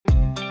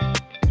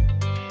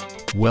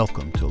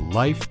Welcome to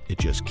Life It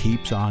Just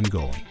Keeps On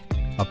Going,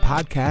 a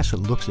podcast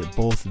that looks at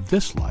both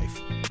this life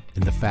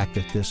and the fact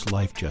that this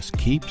life just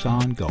keeps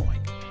on going.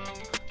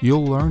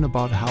 You'll learn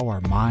about how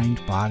our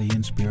mind, body,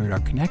 and spirit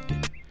are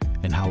connected,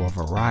 and how a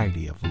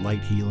variety of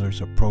light healers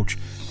approach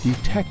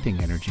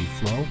detecting energy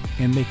flow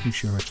and making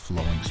sure it's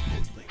flowing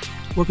smoothly.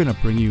 We're going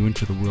to bring you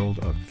into the world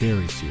of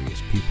very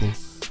serious people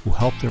who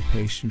help their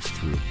patients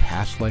through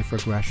past life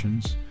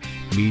regressions,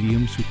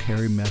 mediums who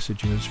carry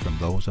messages from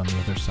those on the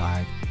other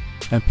side,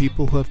 and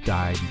people who have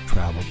died and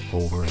traveled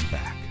over and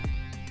back.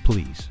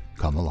 Please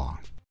come along.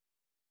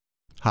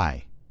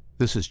 Hi,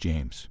 this is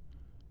James.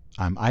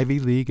 I'm Ivy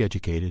League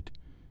educated,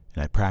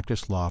 and I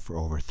practiced law for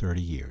over 30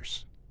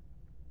 years.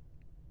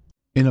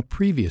 In a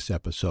previous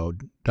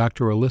episode,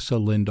 Dr.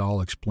 Alyssa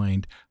Lindahl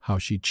explained how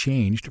she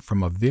changed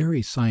from a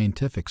very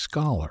scientific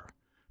scholar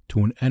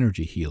to an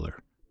energy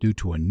healer due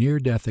to a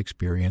near-death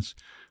experience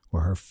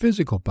where her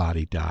physical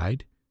body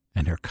died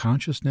and her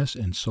consciousness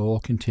and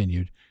soul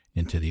continued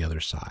into the other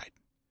side.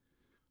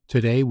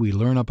 Today, we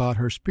learn about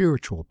her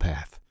spiritual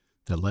path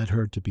that led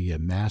her to be a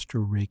master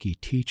Reiki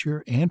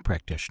teacher and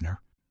practitioner,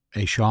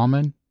 a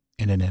shaman,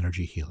 and an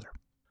energy healer.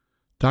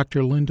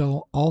 Dr.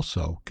 Lindahl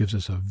also gives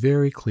us a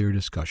very clear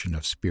discussion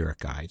of spirit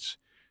guides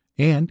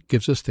and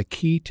gives us the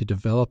key to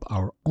develop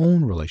our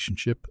own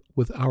relationship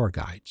with our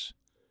guides.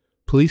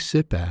 Please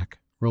sit back,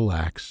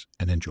 relax,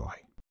 and enjoy.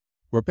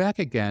 We're back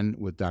again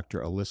with Dr.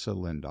 Alyssa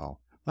Lindahl.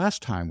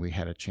 Last time we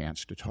had a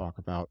chance to talk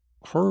about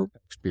her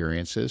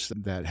experiences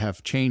that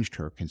have changed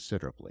her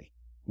considerably.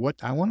 What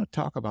I want to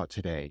talk about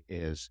today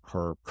is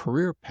her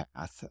career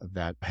path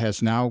that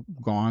has now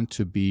gone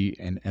to be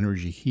an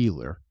energy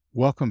healer.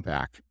 Welcome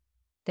back.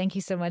 Thank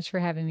you so much for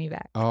having me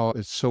back. Oh,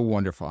 it's so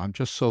wonderful. I'm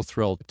just so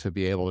thrilled to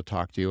be able to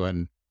talk to you,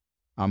 and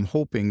I'm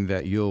hoping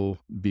that you'll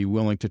be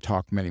willing to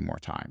talk many more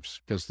times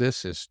because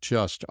this is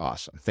just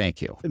awesome.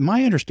 Thank you.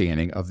 My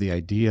understanding of the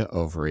idea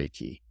of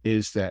Reiki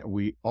is that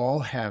we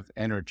all have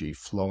energy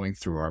flowing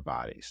through our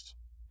bodies,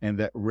 and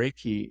that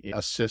Reiki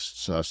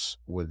assists us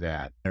with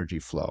that energy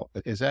flow.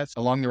 Is that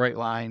along the right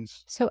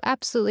lines? So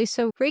absolutely.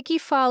 So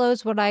Reiki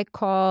follows what I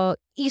call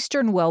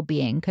Eastern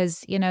well-being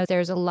because,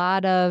 there's a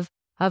lot of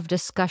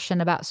discussion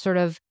about sort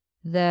of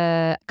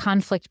the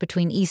conflict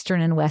between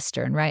Eastern and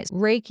Western, right?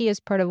 Reiki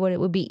is part of what it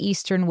would be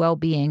Eastern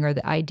well-being, or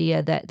the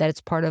idea that it's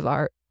part of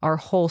our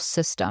whole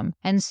system.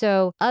 And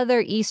so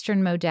other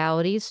Eastern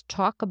modalities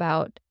talk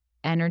about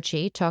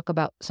energy, talk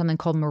about something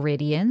called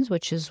meridians,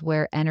 which is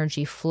where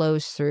energy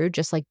flows through,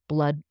 just like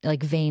blood,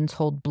 like veins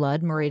hold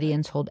blood,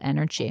 meridians hold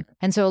energy.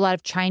 And so a lot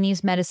of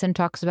Chinese medicine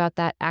talks about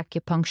that,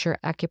 acupuncture,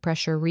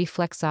 acupressure,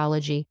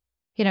 reflexology.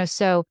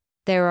 So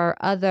there are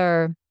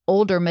other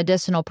older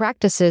medicinal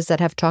practices that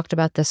have talked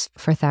about this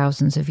for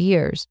thousands of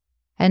years.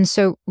 And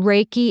so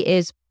Reiki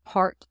is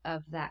part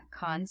of that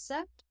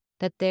concept,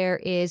 that there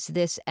is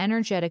this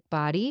energetic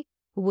body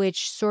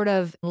which sort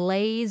of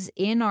lays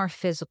in our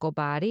physical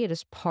body. It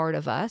is part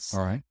of us.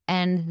 All right.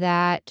 And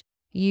that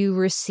you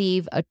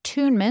receive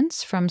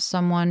attunements from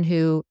someone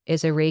who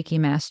is a Reiki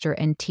master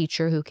and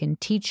teacher who can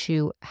teach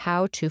you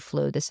how to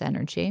flow this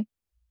energy.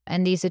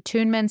 And these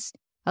attunements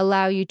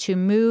allow you to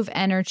move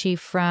energy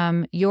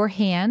from your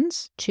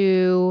hands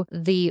to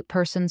the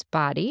person's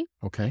body.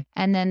 Okay.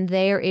 And then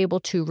they are able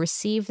to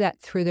receive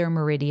that through their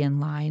meridian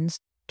lines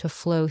to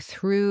flow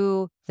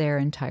through their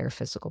entire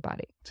physical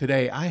body.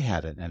 Today, I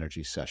had an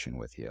energy session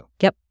with you.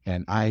 Yep.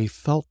 And I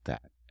felt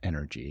that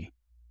energy.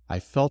 I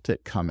felt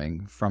it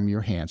coming from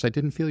your hands. I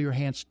didn't feel your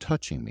hands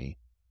touching me,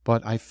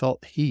 but I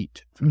felt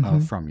heat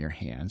from your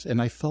hands.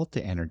 And I felt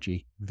the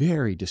energy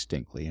very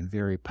distinctly and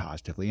very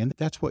positively. And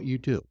that's what you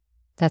do.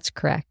 That's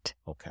correct.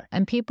 Okay.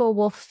 And people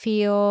will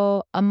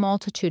feel a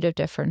multitude of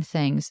different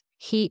things.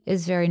 Heat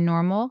is very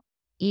normal.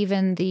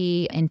 Even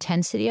the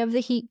intensity of the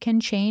heat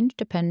can change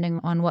depending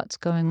on what's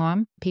going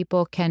on.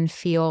 People can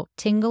feel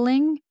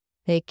tingling.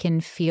 They can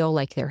feel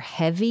like they're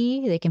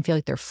heavy. They can feel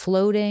like they're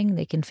floating.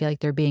 They can feel like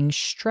they're being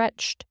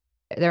stretched.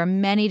 There are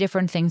many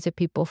different things that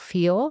people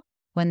feel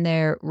when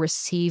they're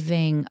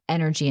receiving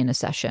energy in a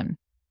session.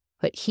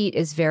 But heat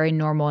is very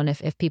normal. And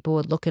if people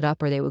would look it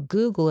up or they would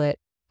Google it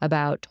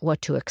about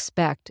what to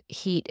expect,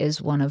 heat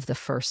is one of the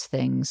first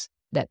things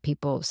that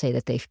people say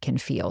that they can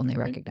feel and they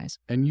recognize.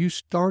 And you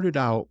started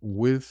out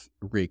with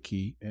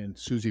Reiki, and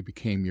Susie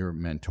became your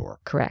mentor.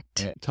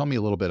 Correct. Tell me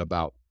a little bit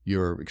about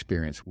your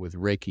experience with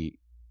Reiki.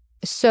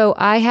 So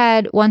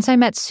once I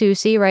met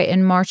Susie, right,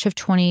 in March of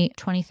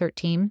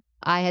 2013,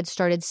 I had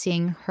started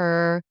seeing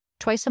her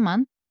twice a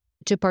month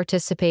to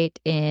participate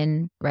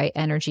in,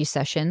 energy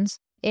sessions.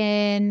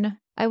 In,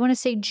 I want to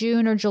say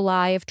June or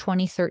July of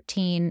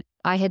 2013,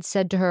 I had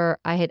said to her,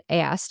 I had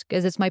asked,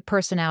 because it's my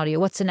personality,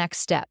 what's the next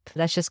step?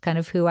 That's just kind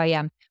of who I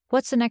am.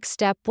 What's the next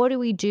step? What do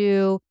we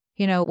do?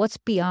 What's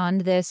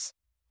beyond this?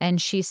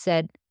 And she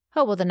said,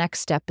 oh, well, the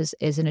next step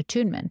is an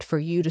attunement for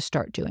you to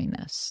start doing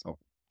this. Oh.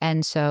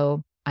 And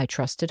so I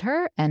trusted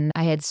her, and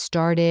I had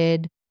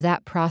started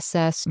that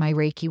process. My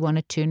Reiki 1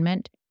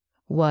 attunement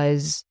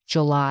was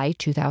July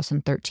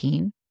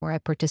 2013, where I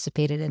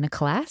participated in a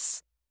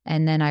class,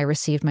 and then I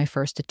received my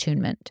first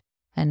attunement.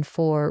 And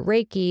for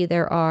Reiki,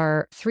 there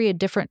are 3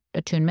 different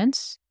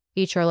attunements.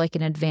 Each are like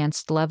an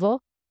advanced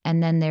level.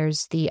 And then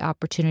there's the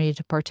opportunity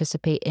to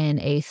participate in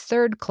a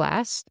 3rd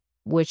class,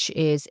 which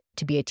is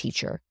to be a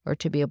teacher or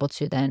to be able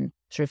to then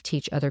sort of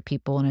teach other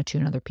people and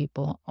attune other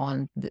people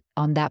on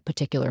that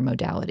particular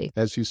modality.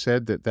 As you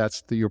said,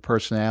 that's your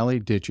personality.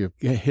 Did you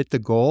hit the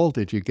goal?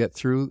 Did you get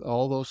through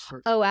all those?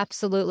 Oh,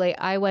 absolutely.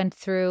 I went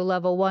through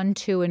level 1,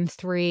 2, and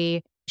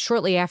 3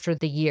 shortly after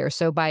the year.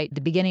 So by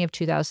the beginning of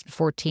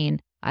 2014,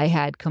 I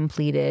had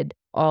completed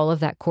all of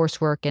that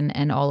coursework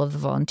and all of the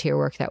volunteer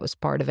work that was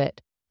part of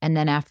it. And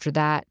then after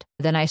that,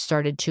 then I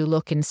started to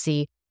look and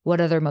see what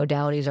other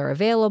modalities are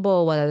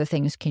available, what other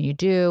things can you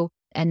do.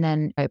 And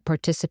then I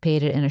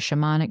participated in a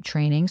shamanic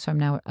training. So I'm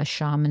now a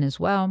shaman as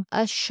well.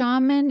 A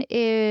shaman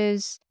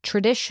is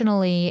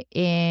traditionally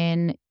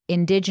in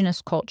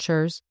indigenous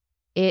cultures,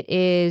 it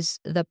is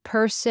the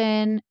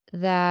person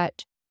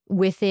that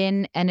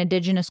within an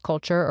indigenous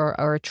culture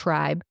or a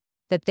tribe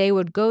that they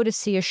would go to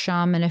see a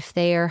shaman if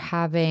they are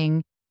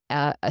having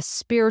a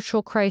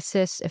spiritual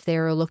crisis, if they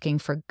are looking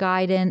for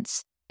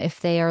guidance, if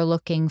they are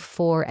looking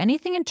for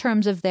anything in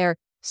terms of their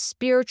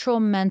spiritual,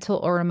 mental,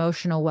 or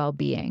emotional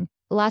well-being.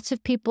 Lots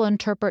of people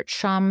interpret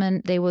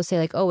shaman, they will say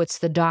like, oh, it's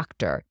the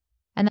doctor.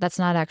 And that's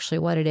not actually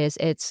what it is.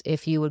 It's,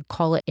 if you would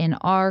call it in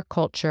our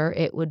culture,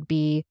 it would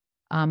be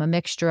a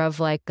mixture of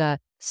like a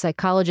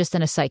psychologist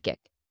and a psychic,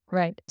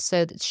 right?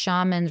 So that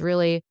shamans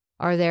really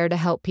are there to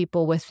help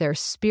people with their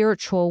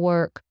spiritual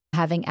work,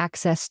 having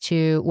access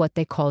to what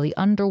they call the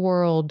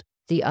underworld,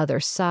 the other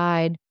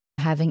side,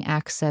 having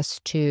access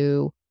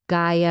to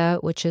Gaia,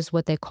 which is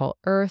what they call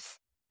Earth,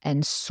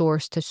 and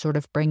Source to sort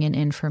of bring in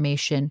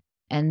information.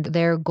 And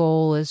their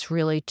goal is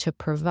really to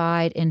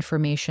provide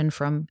information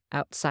from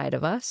outside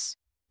of us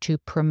to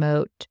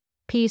promote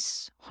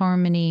peace,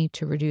 harmony,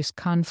 to reduce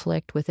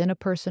conflict within a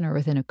person or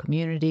within a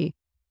community,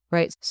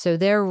 right? So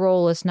their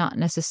role is not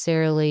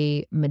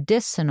necessarily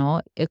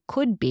medicinal. It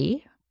could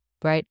be,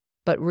 right?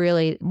 But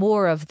really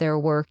more of their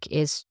work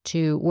is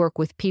to work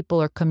with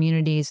people or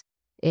communities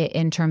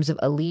in terms of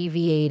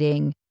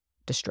alleviating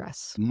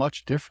distress.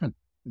 Much different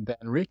than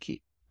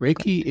Reiki.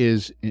 Reiki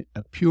is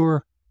a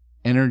pure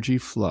energy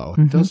flow.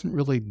 Mm-hmm. It doesn't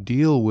really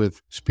deal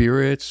with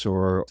spirits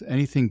or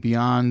anything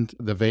beyond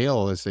the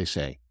veil, as they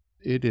say.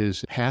 It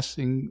is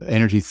passing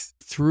energy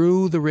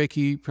through the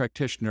Reiki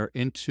practitioner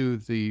into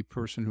the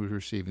person who's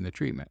receiving the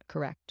treatment.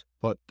 Correct.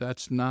 But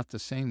that's not the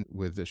same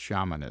with the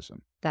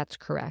shamanism. That's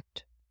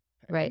correct.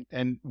 Right.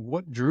 And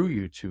what drew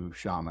you to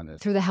shamanism?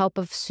 Through the help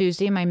of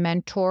Susie, my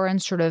mentor,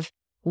 and sort of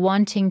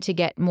wanting to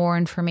get more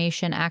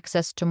information,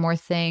 access to more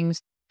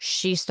things,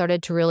 she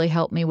started to really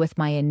help me with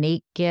my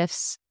innate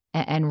gifts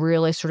and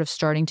really sort of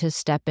starting to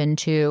step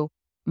into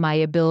my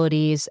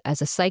abilities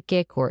as a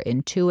psychic or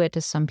intuit,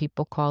 as some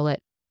people call it.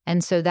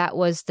 And so that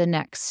was the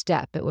next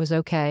step. It was,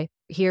 okay,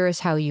 here is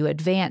how you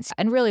advance.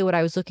 And really what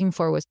I was looking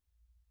for was,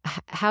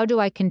 how do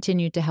I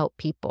continue to help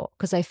people?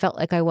 Because I felt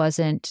like I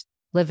wasn't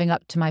living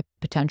up to my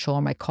potential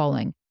or my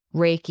calling.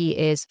 Reiki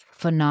is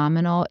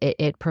phenomenal.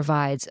 It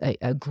provides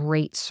a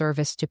great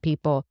service to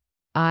people.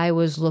 I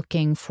was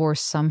looking for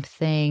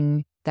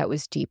something that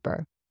was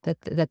deeper,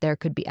 that there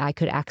could be, I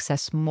could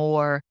access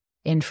more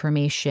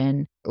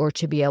information or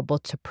to be able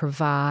to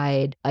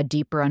provide a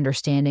deeper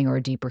understanding or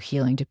a deeper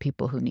healing to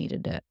people who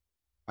needed it.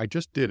 I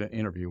just did an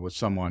interview with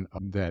someone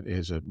that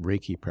is a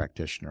Reiki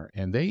practitioner,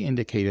 and they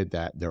indicated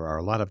that there are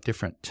a lot of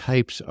different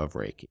types of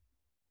Reiki.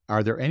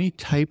 Are there any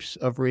types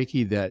of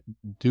Reiki that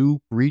do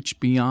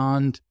reach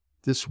beyond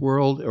this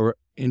world or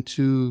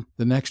into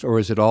the next, or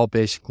is it all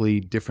basically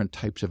different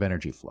types of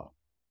energy flow?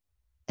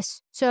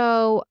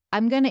 So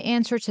I'm going to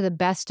answer to the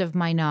best of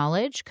my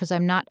knowledge because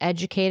I'm not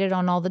educated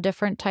on all the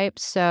different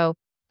types. So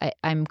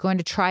I'm going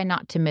to try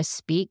not to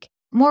misspeak.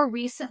 More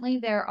recently,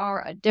 there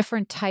are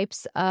different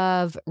types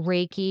of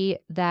Reiki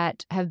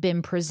that have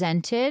been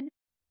presented.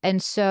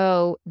 And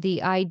so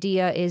the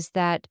idea is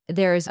that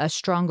there is a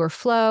stronger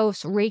flow.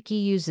 So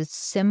Reiki uses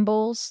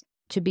symbols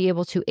to be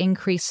able to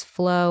increase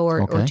flow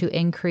or to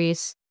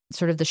increase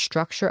sort of the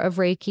structure of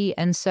Reiki.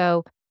 And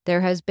so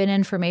there has been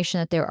information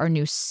that there are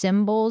new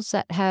symbols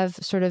that have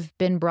sort of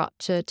been brought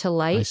to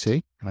light. I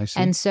see.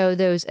 And so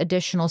those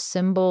additional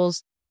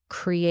symbols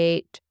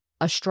create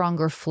a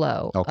stronger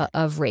flow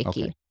of Reiki.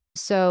 Okay.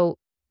 So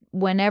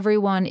when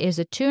everyone is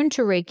attuned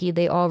to Reiki,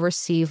 they all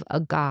receive a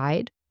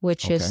guide,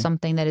 which is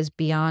something that is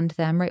beyond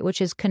them, right?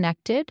 Which is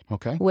connected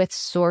with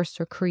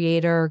source or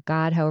creator, or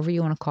God, however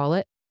you want to call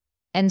it.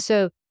 And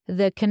so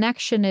the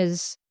connection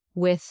is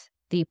with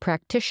the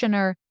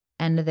practitioner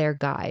and their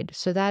guide.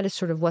 So that is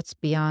sort of what's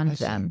beyond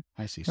them.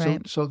 I see.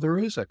 Right? So there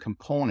is a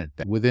component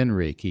within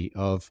Reiki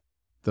of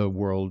the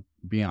world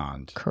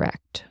beyond.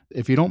 Correct.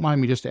 If you don't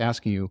mind me just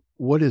asking you,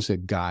 what is a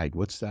guide?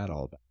 What's that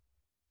all about?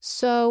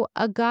 So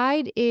a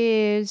guide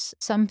is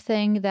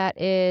something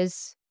that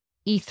is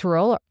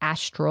ethereal or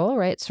astral,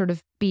 right? Sort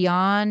of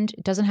beyond,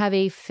 it doesn't have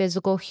a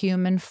physical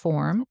human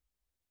form,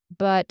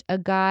 but a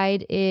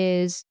guide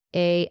is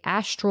a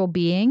astral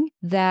being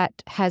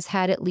that has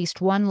had at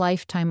least one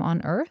lifetime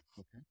on Earth.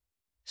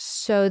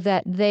 so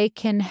that they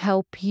can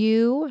help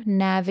you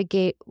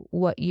navigate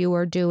what you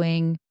are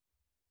doing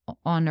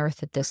on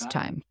earth at this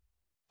time.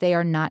 They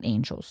are not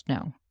angels,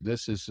 no.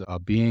 This is a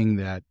being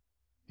that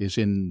is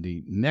in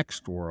the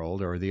next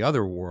world or the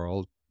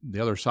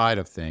other side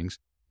of things,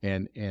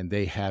 and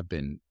they have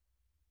been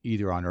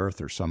either on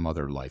earth or some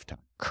other lifetime.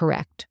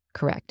 Correct.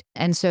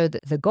 And so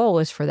the goal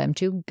is for them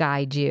to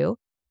guide you,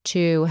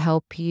 to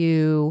help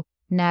you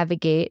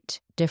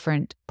navigate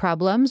different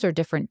problems or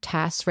different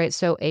tasks, right?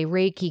 So a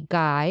Reiki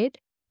guide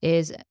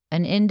is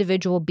an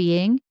individual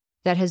being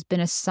that has been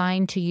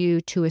assigned to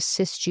you to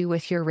assist you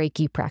with your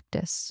Reiki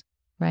practice,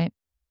 right?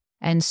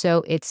 And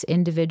so it's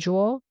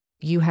individual.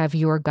 You have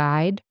your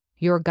guide.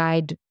 Your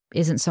guide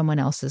isn't someone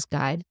else's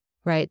guide,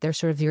 right? They're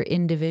sort of your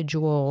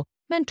individual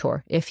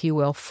mentor, if you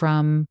will,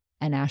 from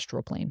an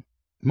astral plane.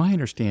 My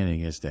understanding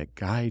is that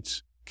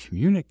guides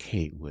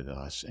communicate with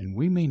us, and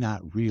we may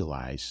not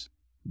realize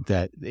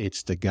that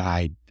it's the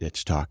guide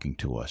that's talking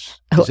to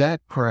us. Is that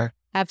correct?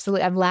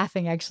 Absolutely. I'm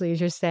laughing actually as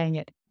you're saying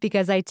it,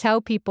 because I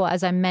tell people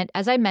as I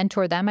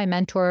mentor them, I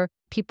mentor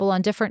people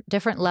on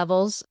different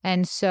levels.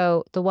 And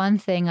so the one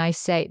thing I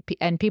say,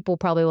 and people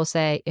probably will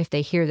say if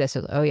they hear this,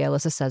 oh yeah,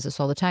 Alyssa says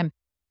this all the time,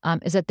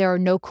 is that there are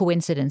no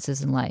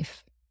coincidences in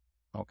life.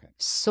 Okay.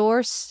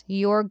 Source,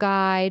 your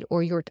guide,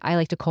 or I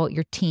like to call it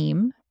your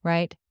team,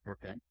 right?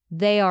 Okay.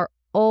 They are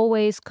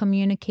always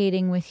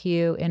communicating with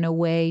you in a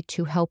way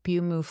to help you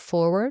move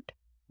forward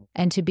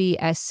and to be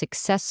as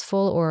successful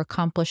or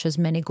accomplish as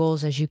many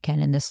goals as you can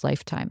in this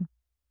lifetime.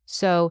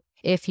 So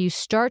if you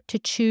start to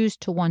choose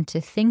to want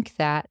to think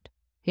that,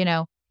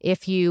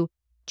 if you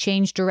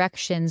change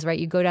directions, right,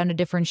 you go down a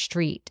different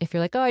street, if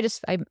you're like,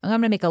 I'm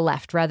going to make a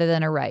left rather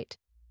than a right.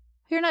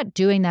 You're not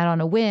doing that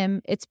on a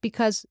whim. It's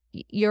because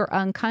your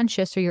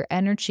unconscious or your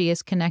energy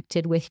is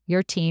connected with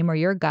your team or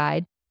your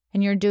guide,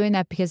 and you're doing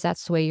that because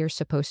that's the way you're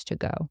supposed to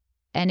go.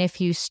 And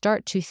if you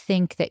start to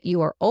think that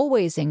you are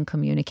always in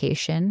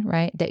communication,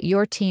 right, that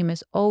your team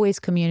is always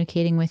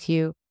communicating with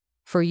you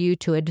for you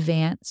to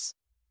advance,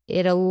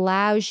 it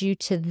allows you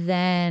to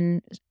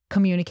then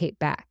communicate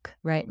back,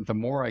 right? The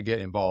more I get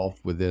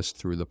involved with this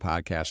through the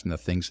podcast and the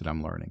things that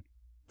I'm learning,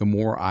 the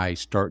more I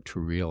start to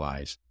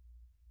realize,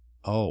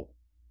 oh,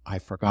 I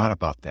forgot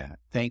about that.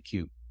 Thank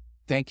you.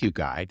 Thank you,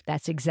 guide.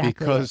 That's exactly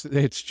because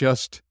it's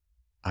just,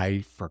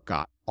 I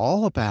forgot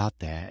all about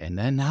that. And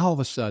then now all of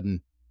a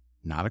sudden,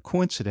 not a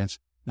coincidence,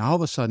 now all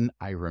of a sudden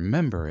I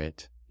remember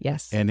it.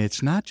 Yes. And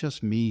it's not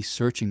just me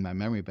searching my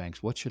memory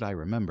banks. What should I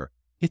remember?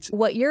 It's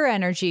what your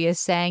energy is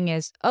saying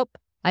is, oh,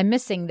 I'm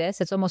missing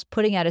this. It's almost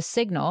putting out a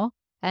signal.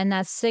 And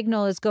that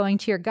signal is going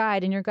to your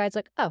guide. And your guide's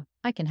like, oh,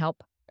 I can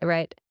help.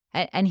 Right.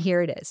 And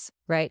here it is.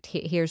 Right.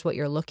 Here's what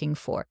you're looking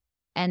for.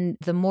 And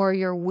the more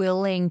you're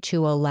willing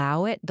to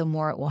allow it, the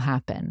more it will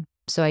happen.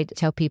 So I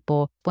tell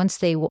people once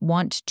they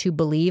want to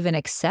believe and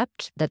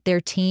accept that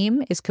their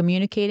team is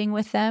communicating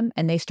with them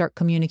and they start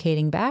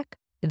communicating back,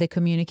 the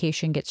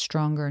communication gets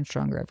stronger and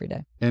stronger every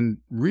day. And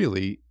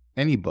really,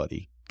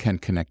 anybody can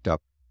connect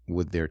up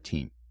with their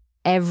team.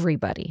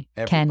 Everybody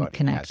can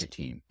connect. Has a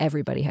team.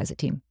 Everybody has a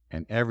team.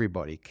 And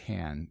everybody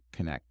can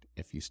connect.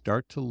 If you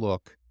start to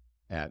look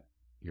at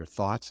your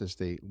thoughts as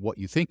what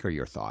you think are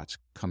your thoughts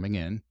coming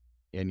in,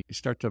 and you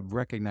start to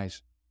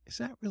recognize, is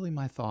that really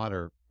my thought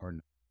or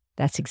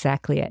That's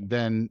exactly it.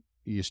 Then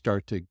you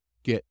start to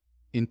get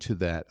into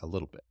that a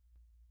little bit.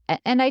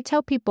 And I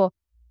tell people,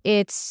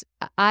 this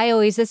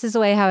is the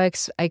way how I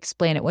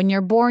explain it. When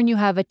you're born, you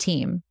have a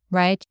team,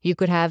 right? You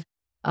could have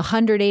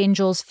 100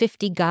 angels,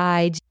 50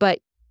 guides, but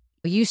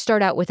you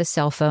start out with a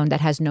cell phone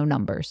that has no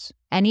numbers.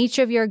 And each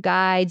of your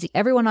guides,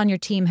 everyone on your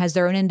team has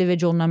their own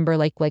individual number,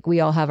 like we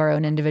all have our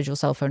own individual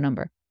cell phone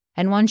number.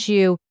 And once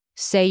you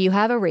say you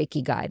have a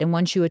Reiki guide, and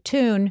once you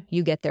attune,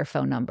 you get their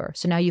phone number.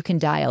 So now you can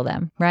dial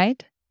them,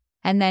 right?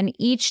 And then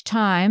each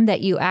time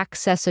that you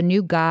access a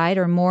new guide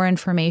or more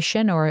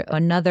information or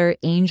another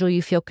angel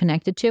you feel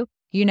connected to,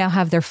 you now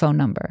have their phone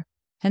number.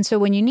 And so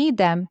when you need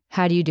them,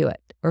 how do you do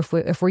it? Or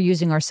if we're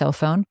using our cell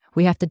phone,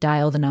 we have to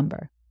dial the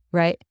number,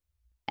 right?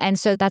 And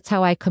so that's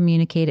how I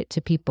communicate it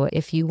to people.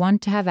 If you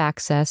want to have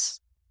access,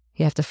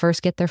 you have to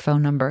first get their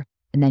phone number,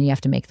 and then you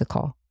have to make the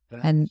call.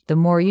 And the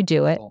more you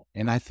do it.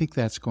 And I think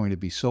that's going to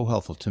be so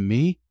helpful to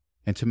me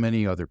and to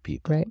many other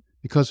people. Right.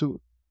 Because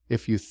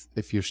if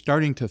you're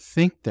starting to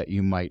think that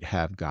you might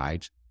have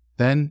guides,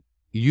 then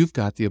you've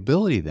got the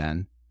ability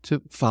then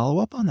to follow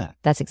up on that.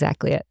 That's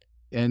exactly it.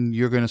 And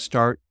you're going to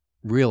start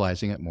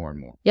realizing it more and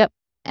more. Yep.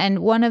 And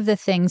one of the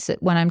things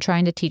that when I'm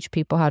trying to teach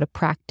people how to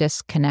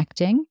practice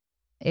connecting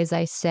is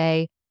I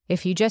say,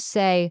 if you just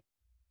say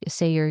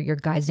your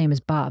guide's name is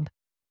Bob,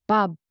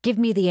 give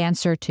me the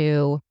answer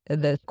to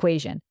the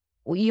equation.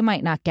 Well, you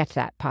might not get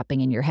that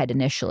popping in your head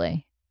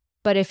initially.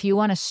 But if you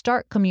want to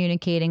start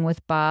communicating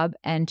with Bob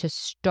and to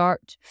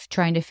start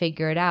trying to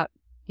figure it out,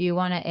 you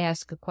want to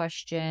ask a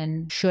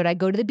question, should I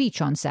go to the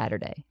beach on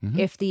Saturday? Mm-hmm.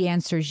 If the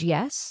answer is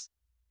yes,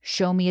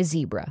 show me a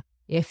zebra.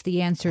 If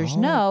the answer is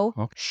no,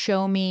 okay,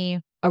 show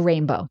me a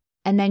rainbow.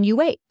 And then you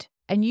wait,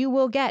 and you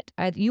will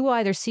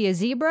either see a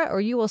zebra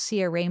or you will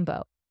see a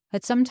rainbow.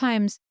 But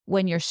sometimes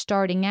when you're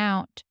starting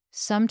out,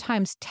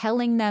 sometimes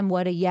telling them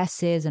what a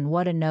yes is and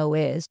what a no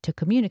is to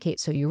communicate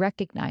so you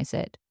recognize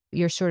it,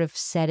 you're sort of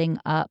setting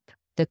up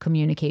the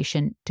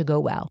communication to go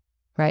well,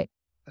 right?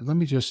 Let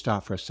me just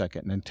stop for a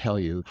second and tell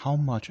you how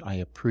much I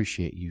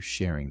appreciate you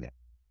sharing that,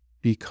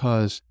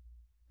 because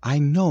I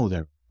know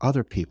there are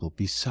other people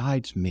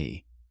besides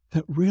me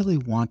that really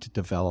want to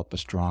develop a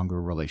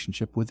stronger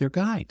relationship with their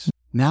guides.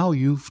 Now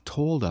you've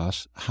told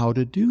us how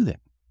to do that.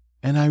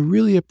 And I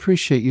really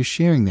appreciate you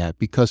sharing that,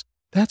 because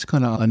that's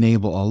going to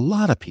enable a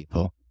lot of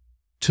people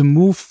to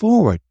move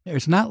forward.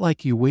 It's not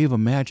like you wave a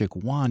magic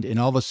wand and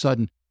all of a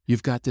sudden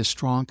you've got this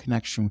strong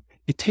connection.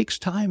 It takes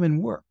time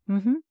and work.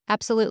 Mm-hmm.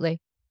 Absolutely.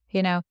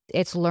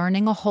 It's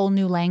learning a whole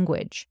new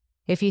language.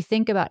 If you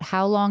think about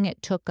how long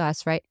it took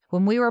us, right?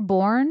 When we were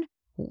born,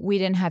 we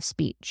didn't have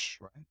speech.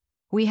 Right.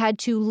 We had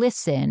to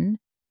listen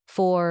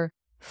for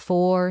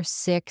 4,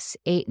 6,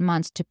 8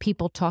 months to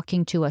people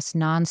talking to us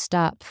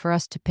nonstop for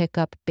us to pick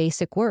up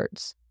basic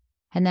words.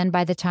 And then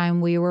by the time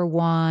we were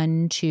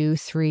 1, 2,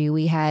 3,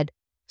 we had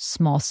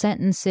small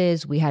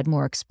sentences, we had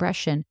more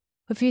expression.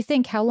 If you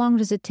think, how long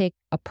does it take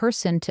a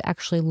person to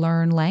actually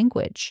learn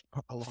language?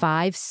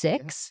 5,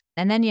 6?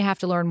 Yeah. And then you have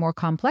to learn more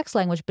complex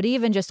language. But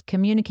even just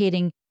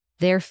communicating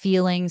their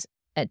feelings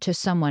to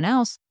someone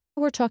else,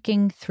 we're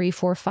talking 3,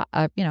 4, 5,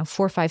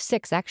 4, 5,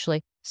 6,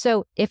 actually.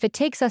 So if it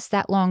takes us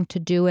that long to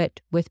do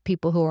it with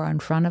people who are in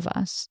front of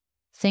us,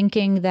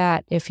 thinking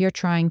that if you're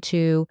trying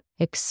to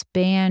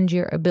expand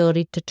your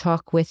ability to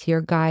talk with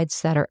your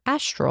guides that are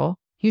astral,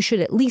 you should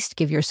at least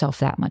give yourself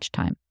that much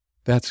time.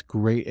 That's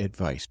great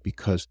advice,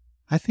 because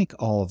I think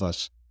all of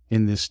us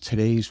in this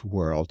today's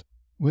world,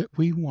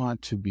 we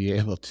want to be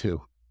able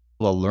to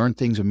learn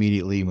things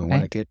immediately. We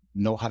want to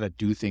know how to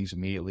do things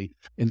immediately.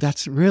 And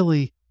that's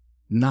really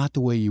not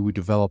the way you would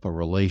develop a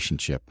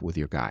relationship with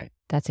your guide.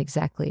 That's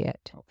exactly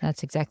it. Okay.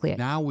 That's exactly it.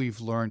 Now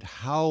we've learned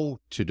how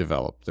to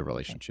develop the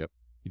relationship.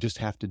 You just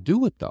have to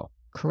do it, though.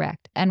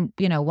 Correct. And,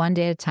 one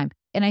day at a time.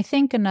 And I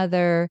think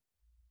another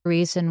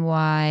reason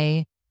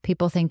why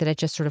people think that it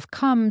just sort of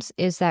comes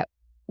is that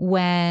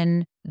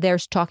when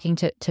there's talking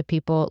to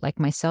people like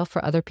myself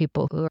or other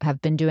people who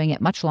have been doing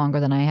it much longer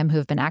than I am, who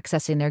have been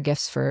accessing their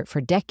gifts for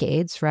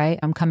decades, right?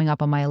 I'm coming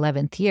up on my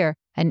 11th year.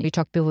 And you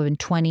talk to people who have been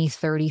 20,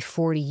 30,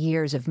 40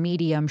 years of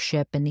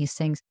mediumship and these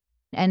things.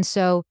 And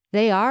so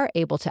they are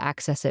able to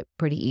access it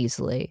pretty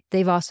easily.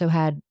 They've also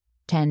had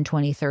 10,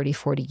 20, 30,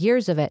 40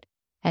 years of it.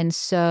 And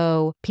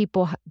so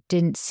people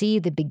didn't see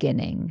the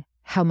beginning,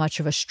 how much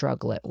of a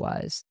struggle it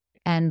was.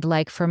 And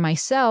like for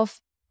myself,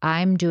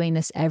 I'm doing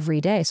this every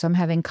day. So I'm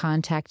having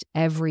contact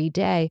every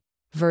day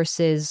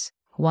versus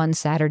 1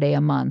 Saturday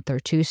a month or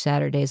 2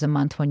 Saturdays a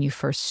month when you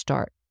first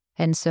start.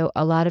 And so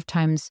a lot of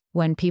times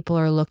when people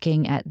are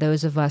looking at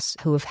those of us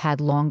who have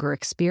had longer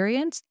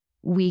experience,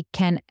 we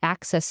can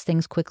access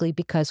things quickly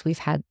because we've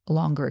had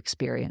longer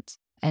experience.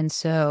 And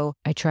so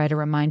I try to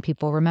remind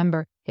people,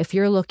 remember, if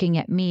you're looking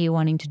at me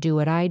wanting to do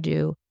what I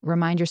do,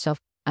 remind yourself,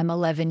 I'm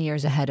 11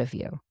 years ahead of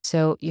you.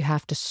 So you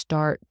have to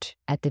start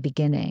at the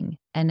beginning.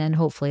 And then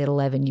hopefully at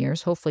 11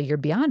 years, hopefully you're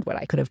beyond what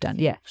I could have done.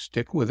 Yeah.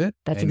 Stick with it.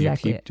 That's and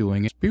exactly you keep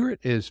doing it. Spirit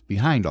is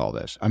behind all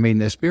this. I mean,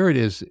 the spirit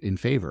is in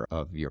favor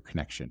of your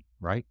connection,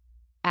 right?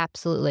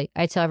 Absolutely.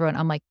 I tell everyone,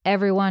 I'm like,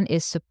 everyone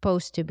is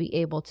supposed to be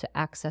able to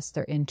access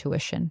their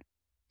intuition.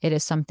 It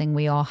is something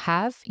we all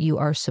have. You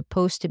are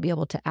supposed to be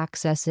able to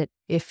access it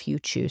if you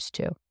choose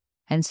to.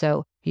 And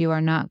so you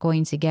are not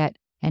going to get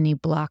any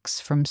blocks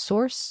from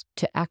source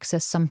to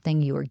access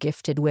something you were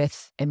gifted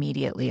with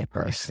immediately at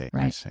birth.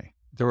 I see.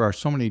 There are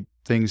so many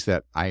things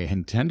that I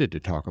intended to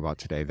talk about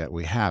today that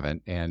we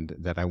haven't, and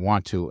that I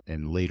want to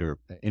in later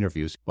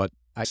interviews. But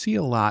I see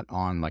a lot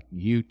on like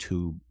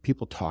YouTube,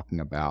 people talking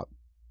about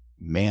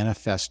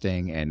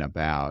manifesting and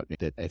about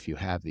that if you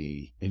have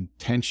the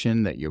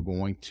intention that you're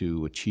going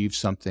to achieve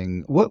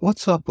something.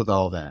 What's up with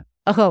all that?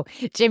 Oh,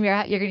 Jim,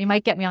 you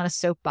might get me on a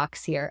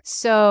soapbox here.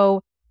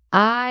 So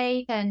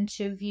I tend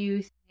to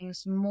view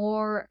things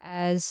more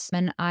as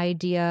an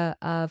idea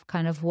of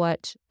kind of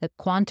what the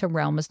quantum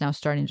realm is now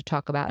starting to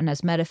talk about. And as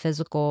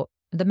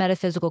the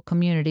metaphysical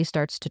community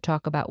starts to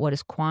talk about what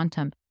is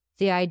quantum,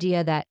 the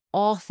idea that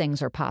all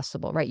things are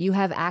possible, right? You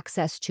have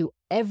access to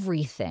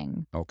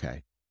everything.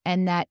 Okay.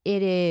 And that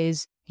it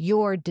is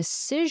your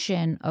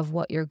decision of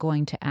what you're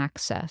going to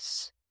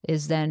access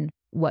is then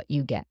what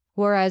you get.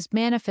 Whereas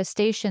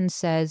manifestation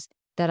says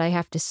that I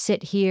have to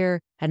sit here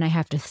and I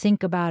have to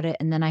think about it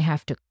and then I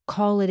have to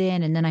call it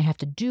in and then I have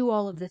to do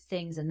all of the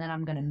things and then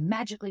I'm going to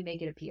magically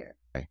make it appear.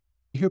 Okay.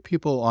 You hear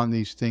people on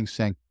these things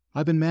saying,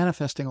 I've been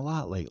manifesting a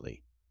lot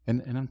lately.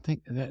 And I'm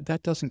thinking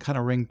that doesn't kind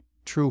of ring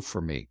true for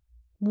me.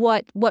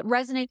 What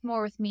resonates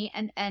more with me,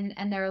 and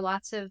there are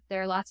lots of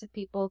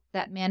people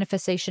that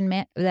manifestation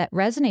that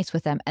resonates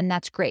with them, and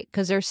that's great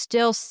because they're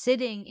still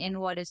sitting in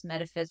what is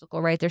metaphysical,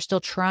 right? They're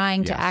still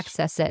trying to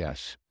access it.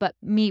 Yes. But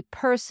me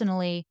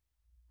personally,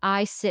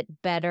 I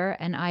sit better,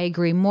 and I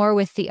agree more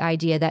with the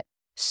idea that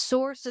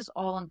source is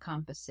all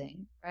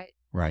encompassing, right?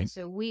 Right.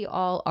 So we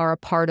all are a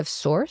part of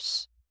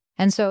source,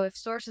 and so if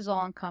source is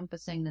all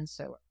encompassing, then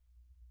so.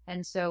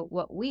 And so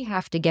what we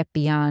have to get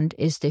beyond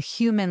is the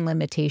human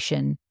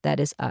limitation that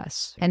is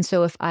us. And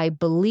so if I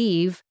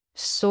believe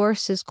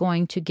Source is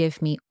going to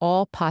give me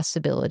all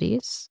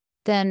possibilities,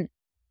 then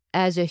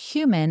as a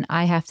human,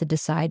 I have to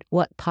decide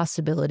what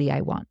possibility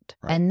I want.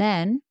 Right. And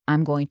then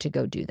I'm going to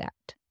go do that.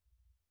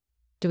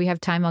 Do we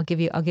have time? I'll give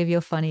you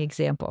a funny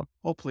example.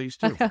 Oh, please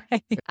do.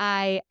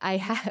 I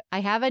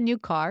have a new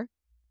car,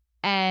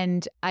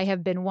 and I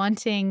have been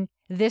wanting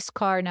this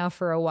car now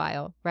for a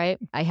while, right?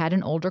 I had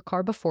an older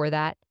car before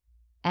that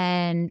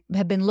and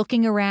have been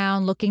looking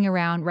around,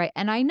 right?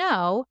 And I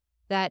know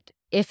that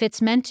if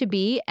it's meant to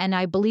be, and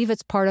I believe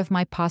it's part of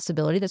my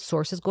possibility, that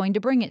Source is going to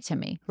bring it to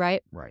me,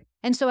 right? Right.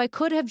 And so I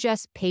could have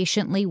just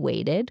patiently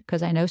waited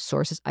because I know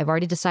Source I've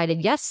already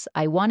decided, yes,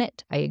 I want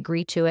it. I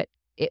agree to it.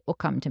 It will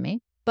come to me.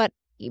 But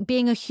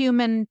being a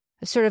human,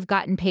 sort of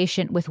gotten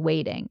patient with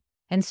waiting.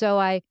 And so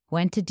I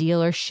went to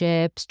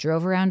dealerships,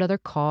 drove around other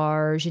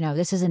cars,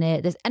 this isn't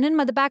it. And in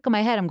the back of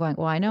my head, I'm going,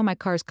 well, I know my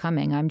car's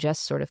coming. I'm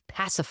just sort of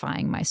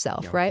pacifying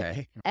myself, okay.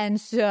 Right?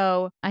 And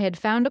so I had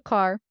found a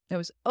car that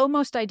was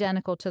almost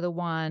identical to the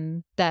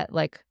one that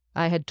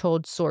I had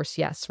told Source,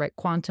 yes, right?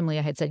 Quantumly,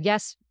 I had said,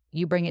 yes,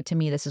 you bring it to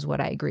me. This is what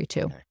I agree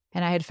to. Okay.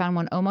 And I had found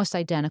one almost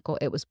identical.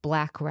 It was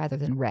black rather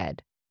than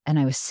red. And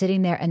I was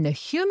sitting there, and the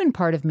human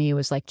part of me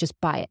was like, just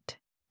buy it.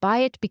 Buy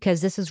it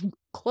because this is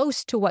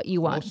close to what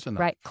you want,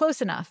 right?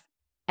 Close enough.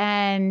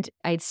 And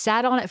I'd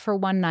sat on it for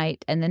one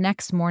night, and the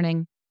next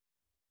morning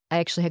I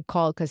actually had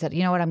called because I said,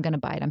 you know what, I'm going to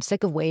buy it. I'm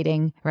sick of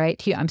waiting,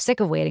 right? I'm sick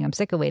of waiting.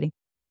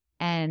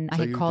 And I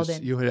had called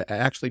in. You had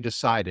actually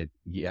decided,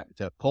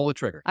 to pull the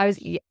trigger.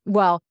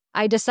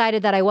 I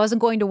decided that I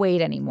wasn't going to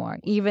wait anymore,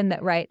 even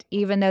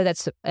though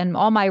that's in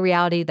all my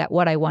reality that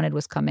what I wanted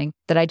was coming,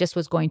 that I just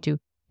was going to,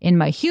 in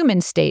my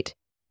human state,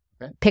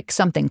 pick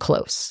something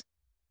close,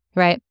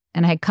 right?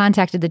 And I had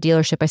contacted the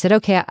dealership. I said,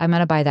 okay, I'm going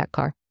to buy that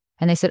car.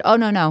 And they said, oh,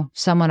 no,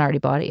 someone already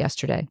bought it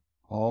yesterday.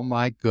 Oh,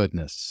 my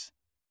goodness.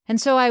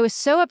 And so I was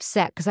so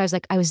upset because I was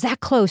like, I was that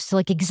close to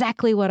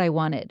exactly what I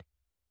wanted.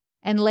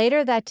 And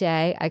later that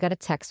day, I got a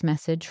text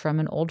message from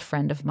an old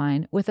friend of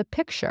mine with a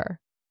picture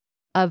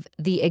of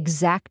the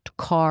exact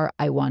car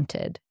I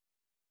wanted.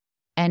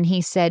 And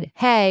he said,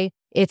 hey,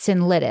 it's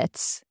in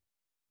Lidditz.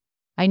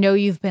 I know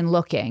you've been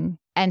looking.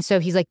 And so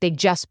he's like, they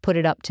just put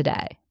it up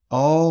today.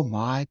 Oh,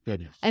 my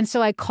goodness. And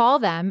so I call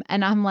them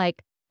and I'm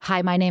like,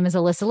 hi, my name is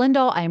Alyssa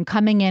Lindahl. I am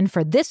coming in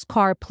for this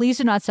car. Please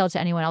do not sell it to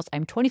anyone else.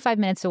 I'm 25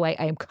 minutes away.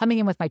 I am coming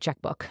in with my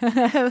checkbook.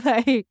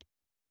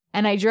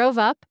 And I drove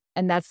up,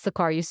 and that's the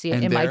car you see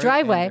in my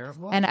driveway.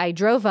 And I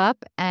drove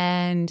up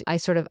and I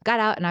sort of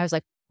got out and I was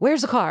like,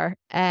 where's the car?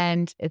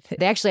 And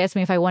they actually asked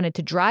me if I wanted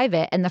to drive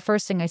it. And the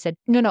first thing I said,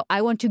 no,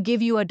 I want to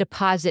give you a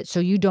deposit so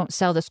you don't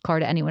sell this car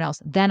to anyone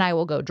else. Then I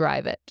will go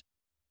drive it.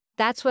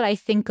 That's what I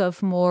think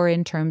of more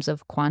in terms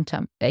of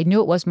quantum. I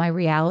knew it was my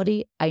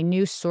reality. I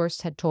knew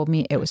Source had told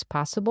me it was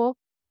possible.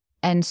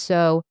 And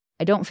so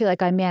I don't feel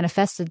like I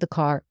manifested the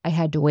car. I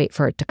had to wait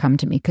for it to come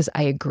to me because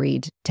I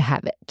agreed to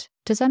have it.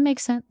 Does that make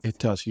sense? It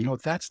does.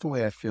 That's the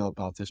way I feel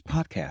about this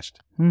podcast,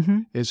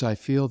 is I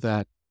feel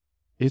that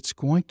it's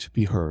going to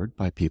be heard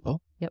by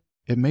people. Yep.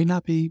 It may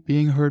not be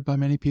being heard by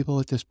many people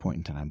at this point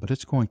in time, but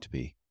it's going to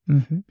be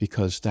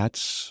because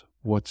that's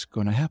what's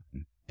going to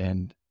happen.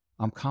 And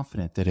I'm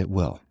confident that it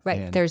will.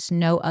 Right. And there's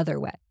no other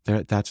way.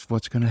 That's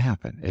what's going to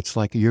happen. It's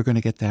like you're going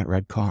to get that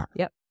red car.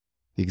 Yep.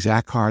 The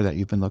exact car that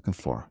you've been looking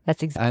for.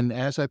 That's exactly. And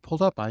as I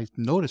pulled up, I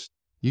noticed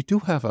you do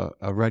have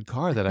a red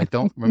car that I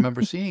don't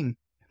remember seeing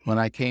when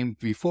I came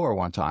before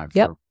one time.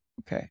 Yep.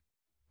 Okay.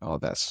 Oh,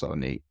 that's so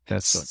neat.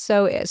 That's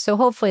so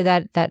hopefully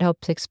that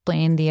helps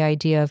explain the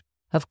idea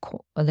of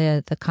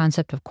the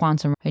concept of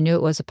quantum. I knew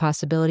it was a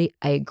possibility.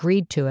 I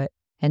agreed to it.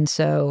 And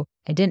so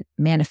I didn't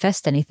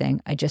manifest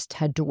anything. I just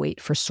had to wait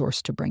for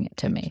Source to bring it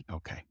to me.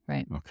 Okay.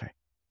 Right. Okay.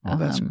 Oh,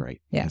 that's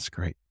great. Yeah. That's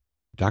great.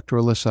 Dr.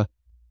 Alyssa,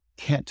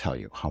 can't tell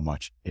you how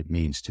much it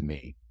means to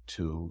me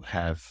to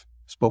have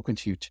spoken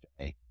to you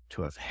today,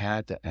 to have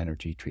had the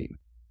energy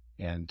treatment.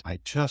 And I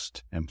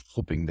just am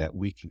hoping that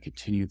we can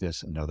continue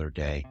this another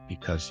day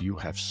because you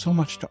have so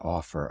much to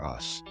offer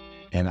us.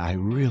 And I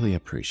really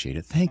appreciate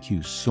it. Thank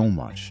you so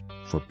much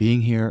for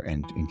being here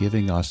and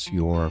giving us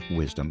your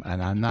wisdom.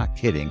 And I'm not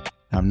kidding.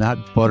 I'm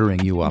not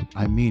buttering you up.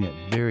 I mean it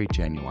very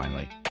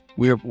genuinely.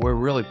 We're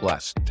really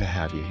blessed to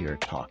have you here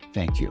to talk.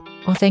 Thank you.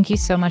 Well, thank you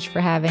so much for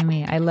having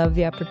me. I love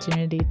the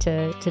opportunity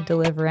to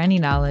deliver any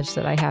knowledge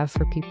that I have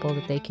for people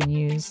that they can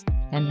use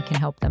and can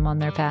help them on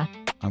their path.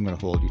 I'm going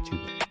to hold you to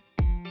that.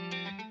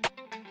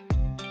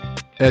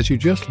 As you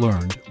just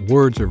learned,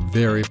 words are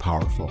very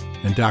powerful,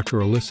 and Dr.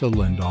 Alyssa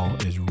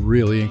Lindahl is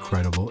really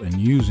incredible in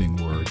using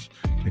words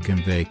to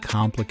convey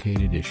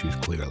complicated issues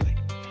clearly.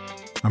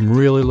 I'm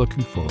really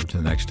looking forward to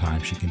the next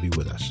time she can be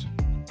with us.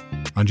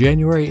 On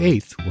January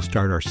 8th, we'll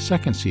start our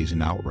second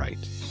season outright.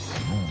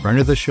 Friend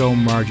of the show,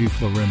 Margie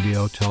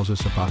Florimbio, tells us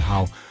about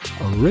how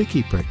a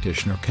Reiki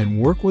practitioner can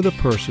work with a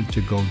person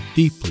to go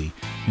deeply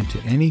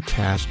into any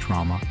past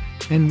trauma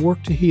and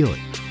work to heal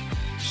it.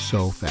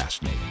 So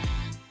fascinating.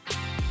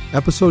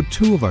 Episode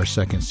 2 of our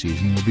second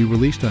season will be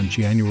released on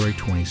January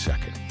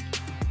 22nd.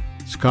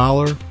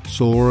 Scholar,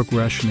 soul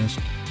regressionist,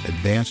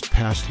 advanced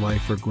past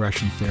life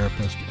regression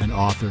therapist, and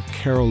author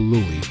Carol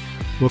Louie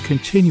will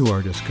continue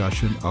our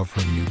discussion of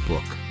her new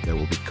book that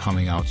will be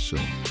coming out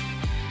soon.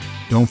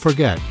 Don't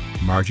forget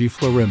Margie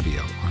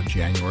Florimbio on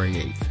January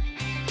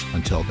 8th.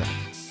 Until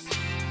then.